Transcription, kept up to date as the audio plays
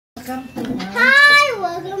Hi,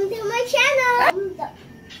 welcome to my channel.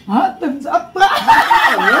 Thumbs up.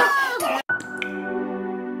 Hi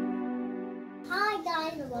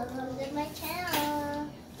guys, welcome to my channel.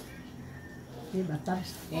 Diba,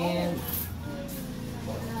 thumbs And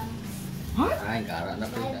ay, gara na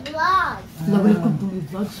po My yan. vlog. welcome to my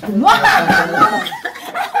vlogs.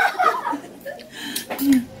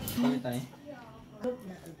 Sorry tayo.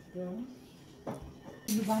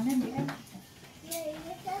 Ibanan yan.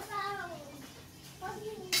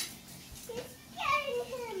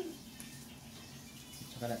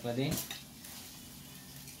 Saka na pala din.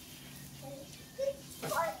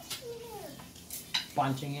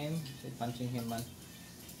 Punching him. Say punching him man.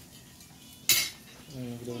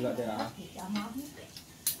 Gidula din ah.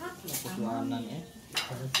 Kusuanan eh.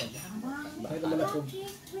 Bakit naman ako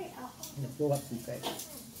nagpuwat ko kay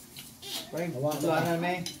Kusuanan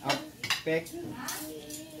eh. Outback.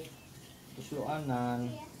 Kusuanan.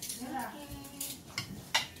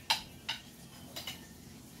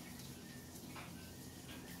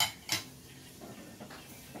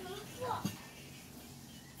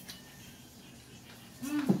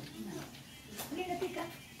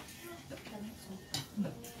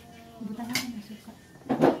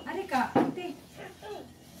 Ari ka, ate.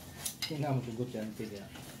 Tingnan mo sugot yan. Tingnan.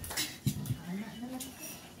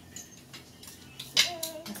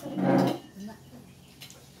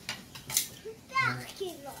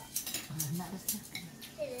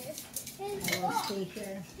 I will stay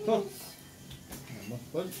here.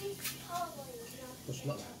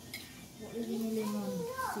 pusma. Wala din yung lemon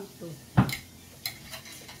sito.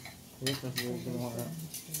 Wait, tapos yung mga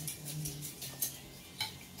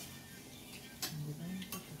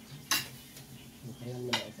Ayan mo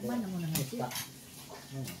na ito. Kumana mo na nga siya.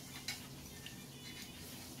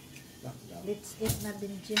 Let's eat na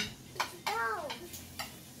din siya.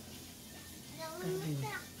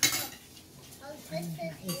 Mais.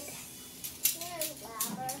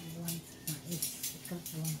 Ikaw,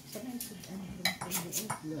 sana isudan ng pwede eh.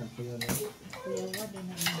 Yan, kuya na. Kuya wala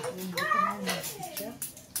na yung bukan na siya.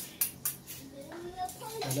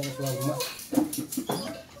 Ada shawarma.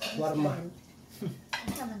 Shawarma.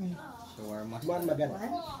 Ang sama na yun. shawarma. Shawarma gan.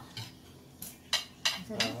 Kuan? Ang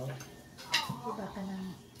sarap. Diba ka ng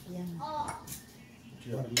yan,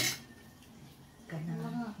 Shawarma. ka ng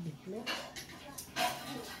bitlog?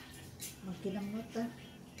 Magkinamot ah.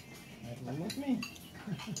 Ay, lamot mo eh.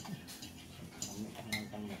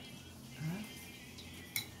 Lamot. Ha?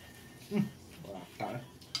 Wala ka eh.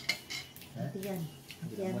 Ante yan. Hindi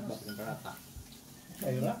Ante yan. lamot ba ng barata.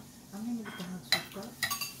 Kayo na? Ang hindi ka magsuka.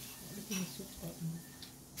 Hindi ka magsuka.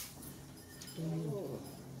 Tuyo.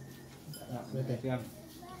 Pwede. Yan.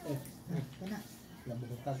 Kana.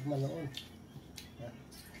 Nabukag man noon.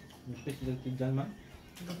 Nipis lang tidyan man.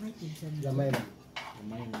 Gamay pinsan. Gamay na.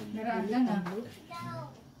 Kumain din. Naraan lang ah.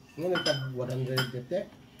 Ngunit tag 150.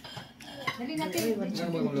 Dali natin. Saan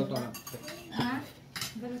mo yung luto na? Ha?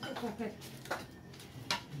 Baluto kapit.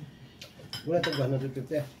 Ngunit tag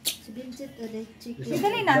 150. Si Vincent o de chicken. Isang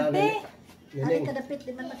Dali natin. Yan Ano yung kadapit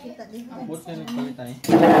di man makita din. Abot na nagpalitan eh.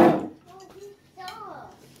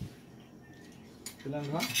 Kailan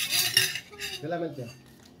ba? kailangan siya.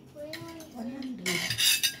 100.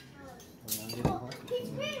 Wala din ako.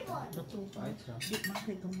 Bato pa. Kahit siya. Di man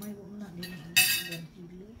kay gamay. Huwag na. Di man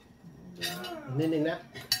kilo. Nining na.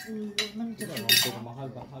 Huwag man siya. Wala ko mahal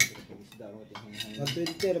bakal pero kung isda ro tin hinahin.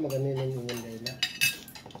 120 maganinong yung day na.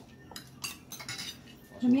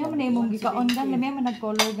 Lamiya mo na imong gikaon gang, lamiya mo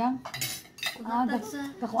nag-color gang. Ah,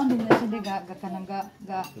 kakuan din na siya ga kanang ga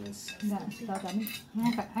sa kami.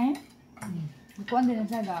 Ay. Kakuan din na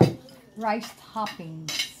siya ga rice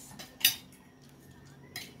toppings.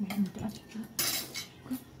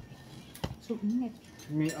 So init.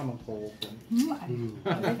 May amang po ko.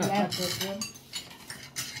 Yes.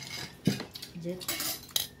 Jet.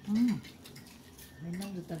 Mm. May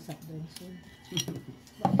nang dutang sakdo yung sood.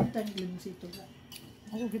 Bakit ang glimpse ito ka?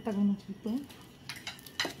 Ako kita ganun dito.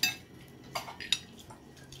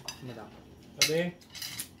 Madam. Sabi.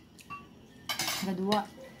 Gadua.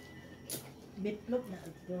 Bitlog na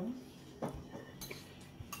ito.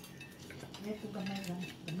 May ito gamay lang.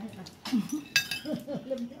 Gamay ka.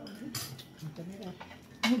 Alam niya. Ang kamera.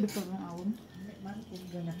 Ano dito ng awon? Man kung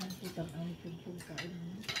ganahan kitang ang pagkain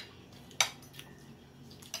mo.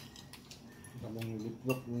 Kamong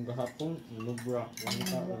litvok ng gahapon, lubra.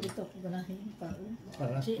 Huwag ito kung ganahin yung kaon.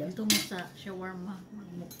 Para Kasi ito mo sa shawarma.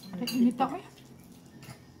 Init ako eh.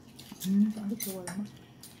 Ano shawarma?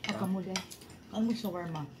 Ako mo din. Ano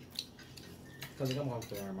shawarma? Kasi ka mga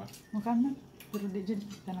shawarma. Makan na. Pero di dyan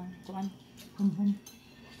ka ng kuan. Humhum.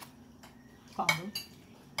 Kaabo.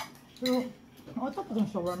 Pero O, ito pa itong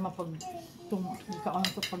shawarma pag itong ikaon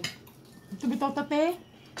ito pag ito bitaw tate.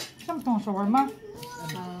 Saan itong shawarma?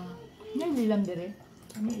 May lilam dire.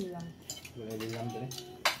 Ano lilam? Wala lilam din eh.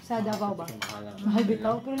 Sa Davao ba? Mahalan. Mahal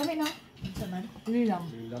bitaw. Pero lami na. Sa man. Lilam.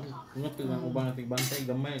 Lilam. Kung ang ubang nating bantay,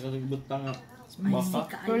 gamay. Kasi butang nga. Spicy Baka.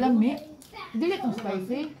 ka Pero lami. Dili itong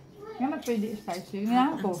spicy. Nga pwede spicy. Nga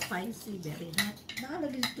Ang ko. spicy, very hot.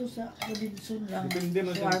 Nakalagay ito sa Robinson lang. Depende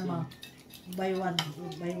man sa Shawarma. Buy one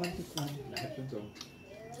take one. Lahat ito.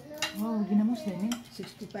 Wow, ginamos din eh.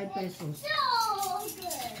 65 pesos.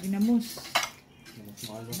 Ginamos.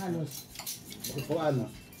 Malos. Halos. Kupuan.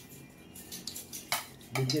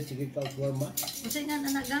 Bigyan sige ka forma. Kasi nga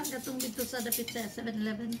nanagang katong dito sa dapit sa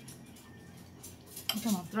 7-Eleven. Ito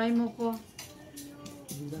mo, try mo ko.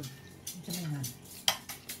 Sa may nga.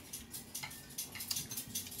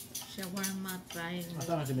 Shawarma try mo.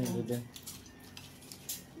 Asa nga si Benzo din?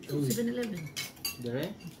 7-Eleven. Dire?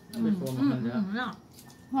 Ano ba po makanda? No.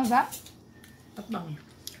 Ano ba? At bang.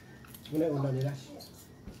 Una nila.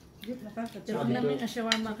 Pero ang lamin na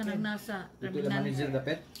shawarma ka nang nasa Ito yung terminal. manager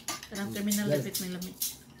dapet? Karang terminal dapit may lamin.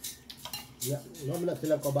 Ya, no man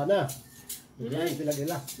sila kabana. Naglain sila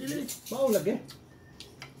gila. Mao lagi.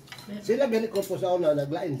 Sila gani ko po sa una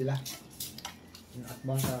naglain sila. Yung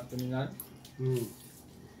atbang sa terminal?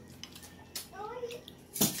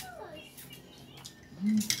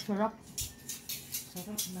 Sarap.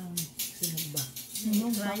 Sarap ng sinugba.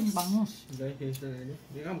 Yung bangus. Guys, here's the lady.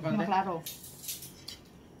 Hindi ka Yung makante? klaro.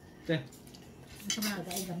 Te, Masama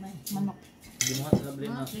ka gamay. Manok. hindi mo nga sinabli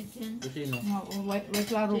na. Chicken. Kusino. Nga, way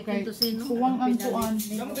klaro Chicken kay tocino. kuwang ang kuan.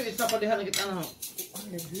 Kamu kayo isa pa dihan ang kita na.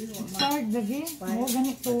 Expired lagi. Mo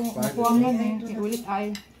ganito. Nakuwangan eh. Kay ulit ay.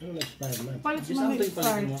 Ano na-expire man? Palit Kasi mo na samtoy palit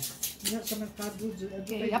expired. mo. Nga sa merkado.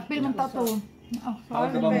 Kay apil man tato. Ah, Ako ka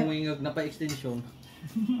sorry. ba mo ingag na pa extension?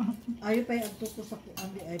 Ayaw pa yung ko sa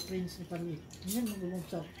Andy ay Prince ni Palit. Ngayon magulong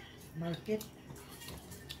sa market.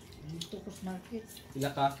 Dito ko sa market. Ila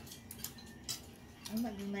ka? Ang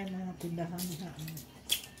naginay mga tindahan niya.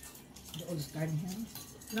 Doon sa karnihan.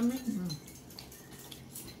 Lamin.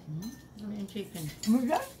 Lamin yung chicken. Ano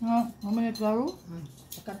dyan? Nga, mamaya klaro.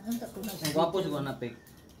 Pagkaan ko na Ang gwapo siguro na pek.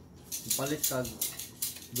 Palit kag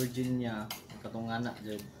Virginia katong anak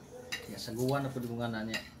jud. Ya saguwa na pud kong anak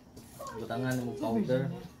niya. Butangan mo powder.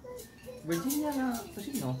 Virginia na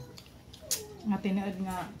kusino. Nga tinood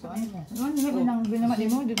nga. Kuan. Ano nga binang binamat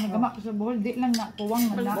mo? Di nagamak sa buhol. Di lang na kuwang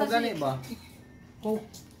man Mo na. gani ba? Coke.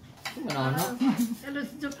 Ano ano? Alas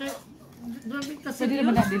joke. Grabe ka Pwede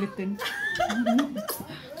naman na dilitin.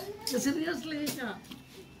 seriously ka.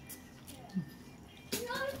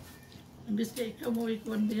 Imbis ka ikaw mo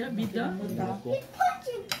ikon diya, bida. Ako.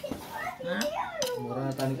 Ha? Mura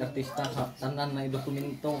na tanig artista sa tanan na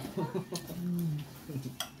dokumento.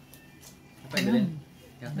 Apa din?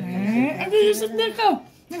 Hindi, isip din ko.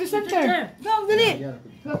 Nag-center. Go, dali.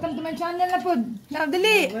 Welcome to my channel na po. Now,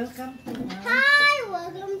 dali. Welcome to Hi,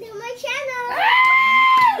 welcome to my channel.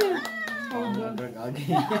 Drag agi.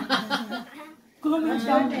 Comment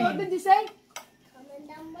down. What did you say? Comment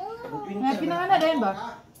down below. Nga, pinangana din ba?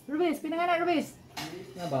 Rubis, pinangana, Rubis.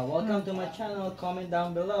 Nga ba? Welcome to my channel. Comment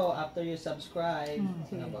down below after you subscribe.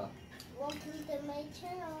 Nga ba? Welcome to my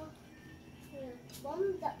channel.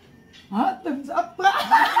 Thumbs up. Ha? Thumbs up pa.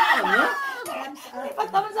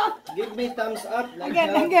 Thumbs up. Give me thumbs up. Like Again,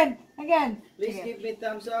 that. again. Please Sige. give me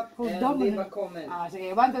thumbs up Hold and on, leave man. a comment. Ah,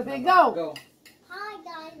 sige, 1, 2, 3, go. Go. Hi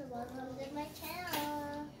guys, welcome to my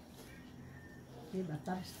channel. Diba,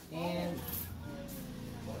 thumbs And...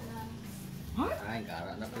 Ay,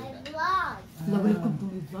 gara na po My yan. vlog. Welcome to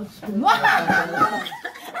my vlogs.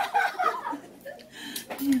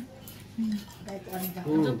 kahit ano ka.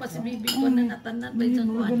 Ito pa si Bibi ko na natanan ba ito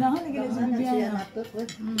kuan. Ganahan, naging sa Ano siya bibiya. natukod?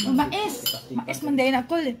 Mais. Mais man din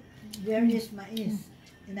ako. There is mais.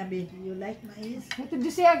 Inabi, you like mais? What did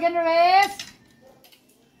you say again, Reyes?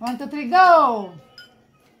 1, 2, 3, go.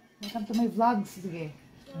 Welcome to my vlogs. Sige.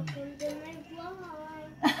 Welcome to my vlog.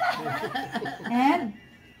 And,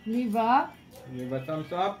 leave a... Give a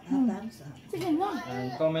thumbs up Thumbs up. Sige na.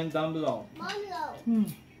 and comment down below. Molo, Hmm.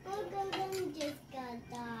 look at them just got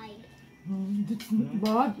died. That's not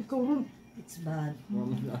bad. Ikaw rin. It's bad.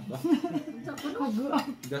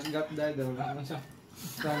 Just got died. Wala na siya.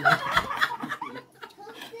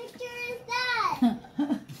 Whose picture is that?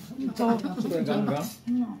 Ito. Super ganggang.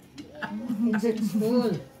 It's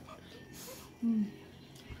full.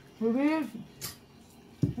 Rubiz.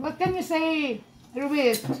 What can you say?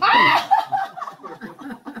 Rubiz. Ah!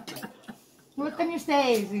 What can you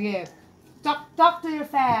say? Sige. Talk to your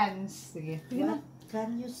fans. Sige. Sige na. What can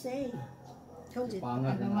you say? Ikaw I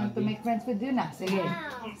Pangat don't ng want to agi. make friends with you na. Sige.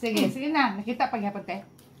 Wow. Sige. Sige na. Nakita pag yapon te.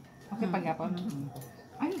 Okay, pagyapon.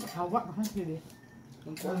 Ay, hawa ka sila.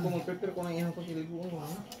 Kung mag-prepare ko ng ihaw ko siliguan ko.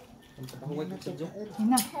 Ang patahugay ko sa joke.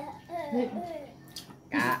 Ina.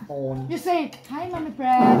 Kaon. You say, hi, Mommy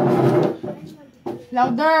Fred.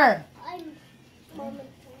 Louder. I'm Mama.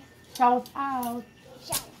 Shout out.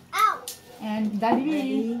 Shout out. And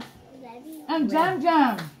Daddy. Daddy. And Jam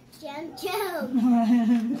Jam. Jam Jam.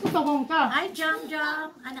 Tutokong ka. Hi, Jam Jam.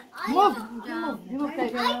 Anak, Move. Jam. Move.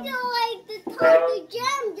 I don't like to talk to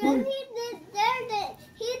Jam. Jam,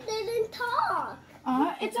 he didn't talk.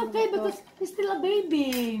 It's okay because he's still a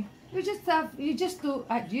baby.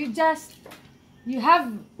 You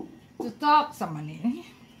have to talk somebody.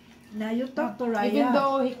 Now you talk to Raya. Even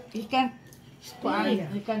though he can't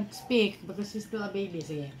speak because he's still a baby.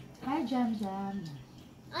 Sige. Hi, Jam Jam.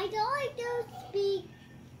 I don't like to speak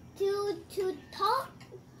to talk.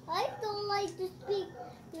 I don't like to speak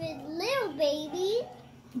with little babies.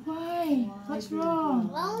 Why? What's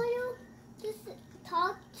wrong? I want to just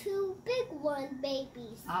talk to big one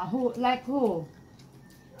babies Who? Like who?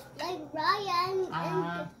 like Ryan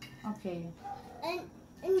Okay. and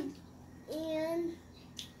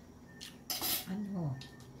Ano?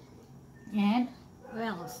 And? Who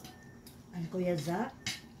else? Ang Kuya Zach?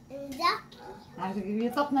 Zach. Sige, you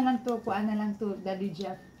talk na lang to, kuhaan na lang to, Daddy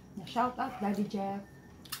Jeff. Shout out, Daddy Jeff.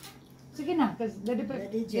 Sige na, because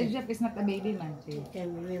Daddy Jeff is not a baby man. Sige. Okay,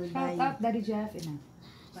 we will Shout buy. out, Daddy Jeff. Ina.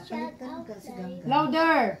 Papalitan ka si Gangga.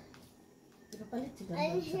 Louder! Papalit si And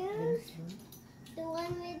Gangga sa here's friends mo. the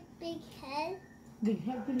one with big head. Big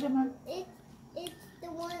head din naman. It's the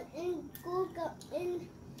one in Google in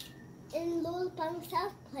Lulpang's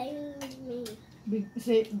house playing with me. Big,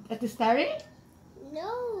 si Ate Starry?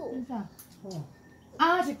 No. Isa. Oh.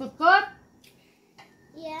 Si Kutkot?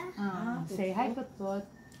 Yeah. Say hi, Kutkot.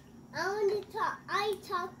 I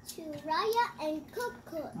talked to Raya and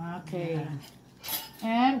Coco. Okay.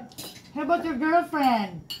 And, how about your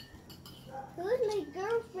girlfriend? Who's my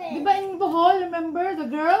girlfriend? Di ba in Bohol, remember the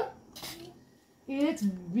girl? It's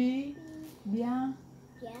Bianca. Yeah.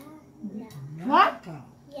 What?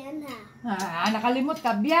 Bianca. Nakalimot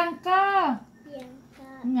ka. Bianca.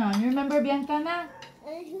 Bianca. You remember Bianca na?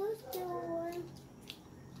 And who's the one?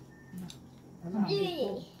 Ano?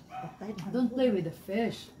 Hey. Patay na. Don't play with the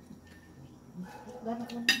fish. Gano'n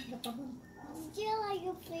ko na napabon. Did you like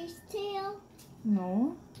a fish tail?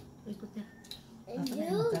 No. Ikot na. And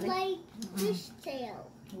you like fish tail.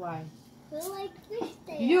 Why? Who like fish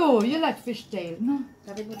tail? You like fish tail. No.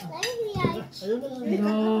 Sabi mo na. I like Ayun na.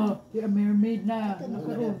 No. You're a mermaid na.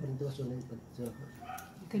 You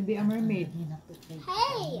can be a mermaid.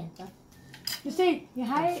 Hey. You say,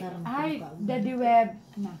 hi, Daddy Web.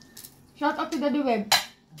 Na. Shout out to Daddy Web.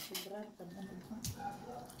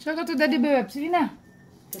 Shout out to Daddy Web. Sige na.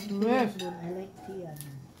 Web. I like piano.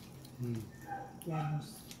 Pianos.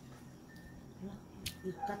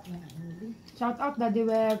 Ikat na hindi. Shout out Daddy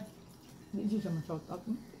Web. Hindi siya man shout out.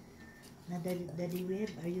 Na Daddy Web,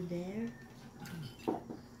 are you there?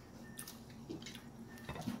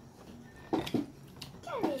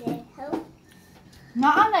 Can I help?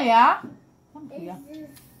 Naana ya? This is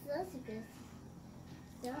such a good.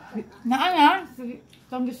 Naana?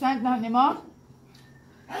 Itong design na mo?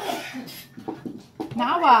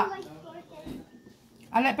 Naawa.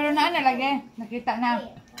 Ala, pero naana lagi. Nakita na.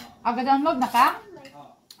 Aga download na ka?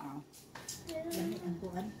 Dami ang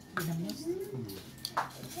kuhan. Dinamos.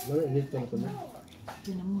 Wala, init lang ito na.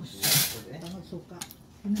 Dinamos. Tangod suka.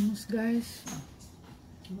 Dinamos guys.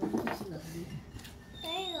 Dinamos sila.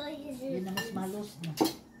 Dinamos malos na.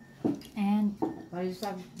 And,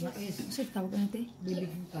 Parisag mais. kasi tawag natin?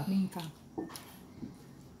 Bibigin ka. Bingka.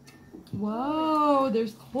 Wow,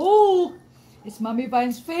 there's Coke. It's Mommy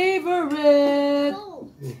Pine's favorite. Oh,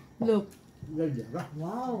 Look. Ganyan ka.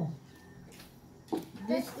 Wow.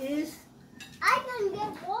 This is I can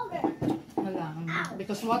get water. Wala.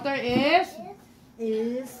 Because water is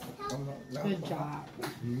Help. good job.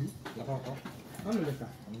 Ano ulit ka?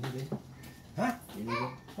 Ha?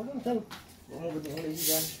 Ano ang sarap? Ano ba yung ulit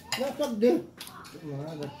dyan? Nasab din. Mga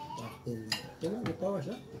agad. Kaya nga, tawas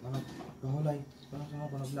ha? Pangulay. Pangulay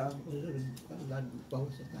ko naglaag. Naglaag.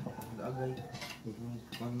 Pahusap na. Naglaagay.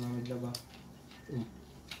 Paano namin laba?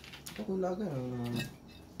 Ako lagay.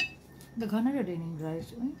 Daghan na rin yung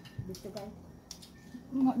rice. Uy. dito ka.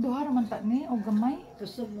 Duha naman ta ni o gamay.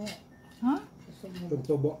 Kusog mo. Ha? Kusog mo.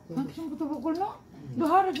 Tugtubo. Ha? Saan ko ko no?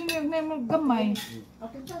 Duha ra din yung gamay.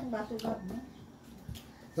 Ako sa baso ka mo.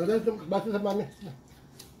 Tara, baso sa mami.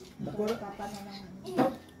 Ako na. Papa na lang.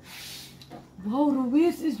 Wow,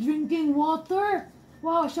 Ruiz is drinking water.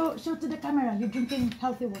 Wow, show to the camera. You're drinking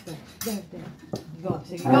healthy water. There. Go.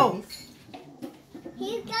 Sige, go.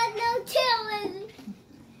 He's got no tail.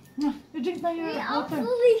 Nah, you drink na your We water.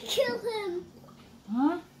 actually kill him.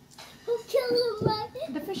 Huh? Who killed him, right?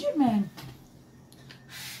 The fisherman.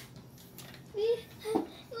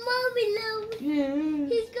 Mommy, love. Yeah.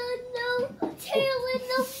 He's got no tail and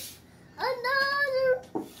no another.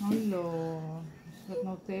 Hello. He's got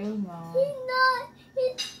no tail now.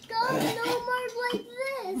 He's got no more like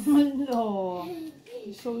this. Hello.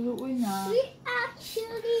 He's so luoy na. We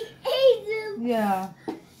actually ate him. Yeah.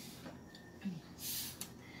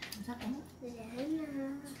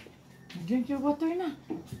 Drink your water na.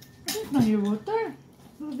 Drink na your water.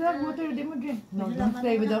 No, that water, di mo drink. No, don't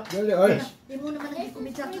play with the... Dali, oy. Di mo naman This is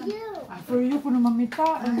nagkumita for ka. you. For you, puno mamita.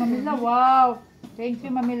 Mamila, wow. Thank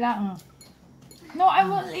you, Mamila. No, I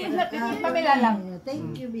will eat Mamila lang.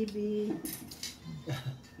 Thank you, baby.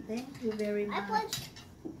 Thank you very I much. put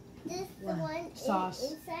this one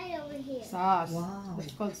Sauce. inside over here. Sauce. Wow.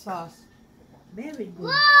 It's called sauce. Very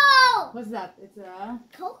good. Whoa! What's that? It's a...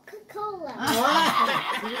 Coca-Cola.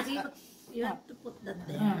 You have to put that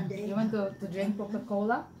there. And You then, want to drink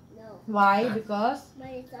Coca-Cola? No, Why? Because? but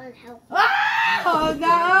it's unhealthy. Oh,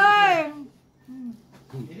 dime!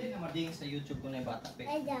 Hindi na mading sa YouTube ko na yung bata pe.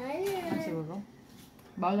 I done. Siguro.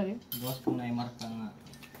 Bawal na rin. Bukas ko na yung marka nga.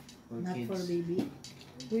 For not kids. for baby.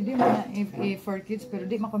 Pwede mo na for kids, pero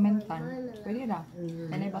di makomentan. Pwede na.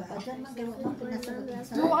 Ano ba? Diyan man kayo mo pinasagot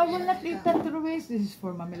sa. No, I will not eat that through waste. This is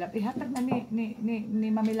for Mamila. Ihatag na ni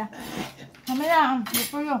Mamila. Mamila, it's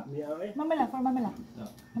for you. Miyaw eh. Mamila, for Mamila.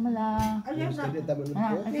 Mamila. Ayun na. Hindi tama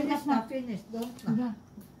Ah, nito. Finish na, finish. Don't na. Aga.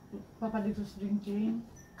 Papa Dito's drinking.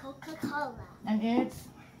 Coca-Cola. And it's...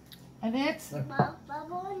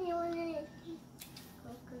 Bubble, you want to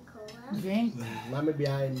Coca-Cola? Drink. Mami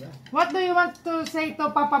biyahin na. What do you want to say to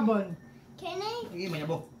Papa Bon? Can I? Sige, may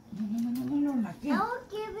nabok. No, not yet. I'll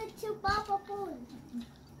give it to Papa Boon.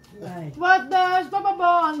 Right. What does Papa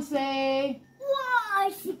Bon say? Wow,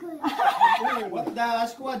 I see good. What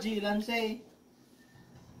does Kwajilan say?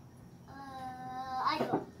 I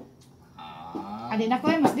don't. Adi na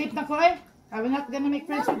ko eh, mas deep na ko eh. I will not gonna make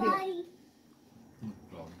friends with you. Nobody.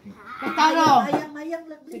 Katalo! Mayang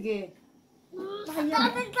lang din. Sige.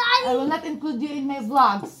 Stop it, guys. I will not include you in my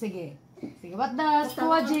vlogs. Sige. Sige, what does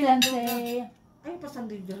Kuya Jilan say? Ay,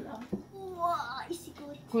 pasang dito lang. Wow, I see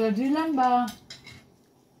good. Kuya Jilan ba?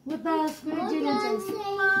 What does Kuya Jilan say?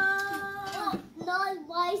 Not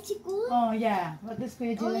bicycle. Oh, yeah. What does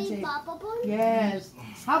Kuya Jilan Only say? Papa Boon. Yes.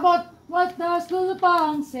 How about what does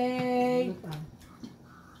Lulupang say?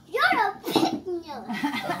 You're a picnic.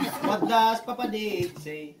 What does Papa Dave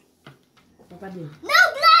say? Papa din. No,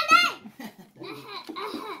 Gladys.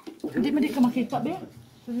 Hindi ka makita, be?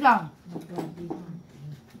 Sige lang.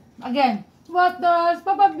 Again. What does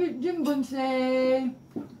Papa Jimbon say?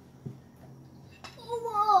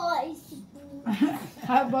 Wow, I see good.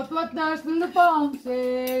 How about what does Lulupang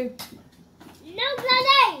say? No,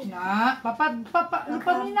 Gladys. Na,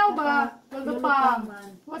 lupaminaw ba? Lulupang.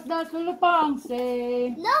 What does Lulupang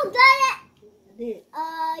say? No, Gladys. Hindi.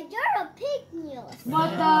 You're a picnic.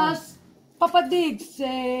 What does Papa Dig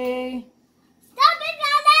say? Stop it,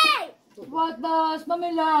 Gladys. What does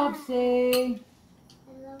Mami Love say?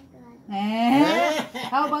 I love Gladys.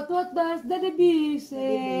 How about what does Daddy B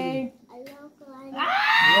say? I love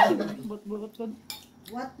Gladys. But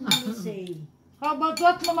What do you say? how about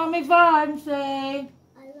what Mami Van say?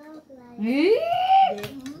 I love Gladys.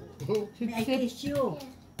 Eh? May I kiss you?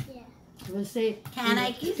 Yeah. We'll say, Can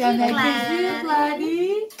I kiss can you, I kiss you,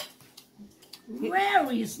 Gladys? Where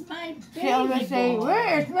is my baby She always say, boy?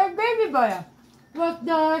 where is my baby boy? What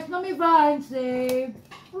does Mami Van say?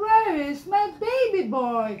 Where is my baby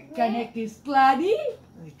boy? Can I kiss Gladys?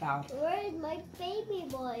 Ikaw. Where is my baby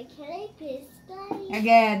boy? Can I kiss Gladys?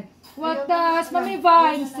 Again. What does Mami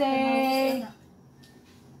Van say?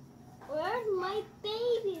 Where's my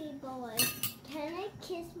baby boy? Can I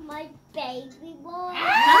kiss my baby boy?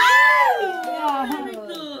 Yeah. Very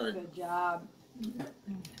good. Good job.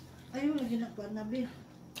 Ayun, lagi na ko na, be.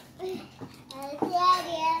 Yeah.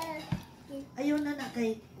 Ayun na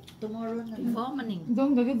kay tomorrow na. Morning.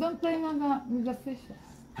 Don't play na with the fish.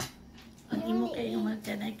 Ang imo kayo nga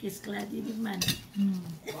can I kiss Gladys di man.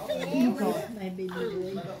 My baby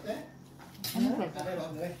boy. Ano ba?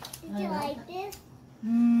 Did you like this?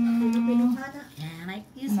 Pinuhana. Can I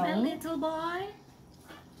kiss my No. little boy?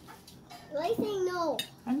 I say no.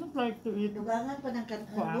 Ano like to eat? Dugangan pa ng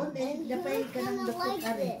kanton. Wow. Eh, dapay ka ng Kinda dukot like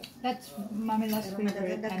ari. this. That's Mamila's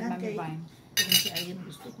favorite and Mami Vine. Kung si Ayan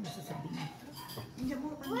gusto ko sasabihin. Hindi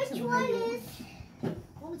mo pa Which one is?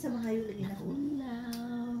 Kung sa mga yun lagi na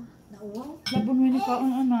ulaw. Nauwaw. Labon mo ni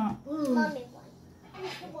kaon ana. Mommy one.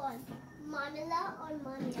 Which one? Manila or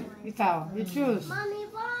Mommy Vine? Ikaw, you choose. Mommy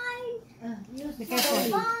Vine. Yes. Be careful.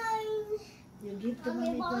 Vine. You give to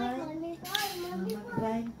Mommy, mommy bye. cry. Mommy, bye. Mommy, bye.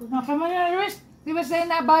 Crying ko na. Okay, mga Luis. Di ba say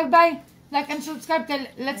na bye-bye? Like and subscribe.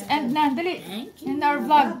 Let's end na. Dali. Thank you. In our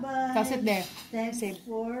vlog. Bye-bye. Kasi there. Thanks Save.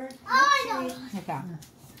 for Oh, no. watching. Ito.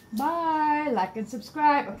 Bye. Like and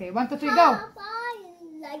subscribe. Okay, 1, 2, 3, go. Bye.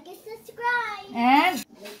 Like and subscribe. And,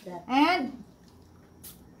 Like that. and.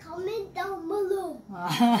 Comment down below.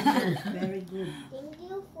 Very good. Thank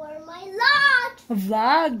you for my luck.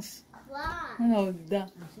 Vlogs. Vlog. Oh, da.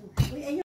 Uy, ayun.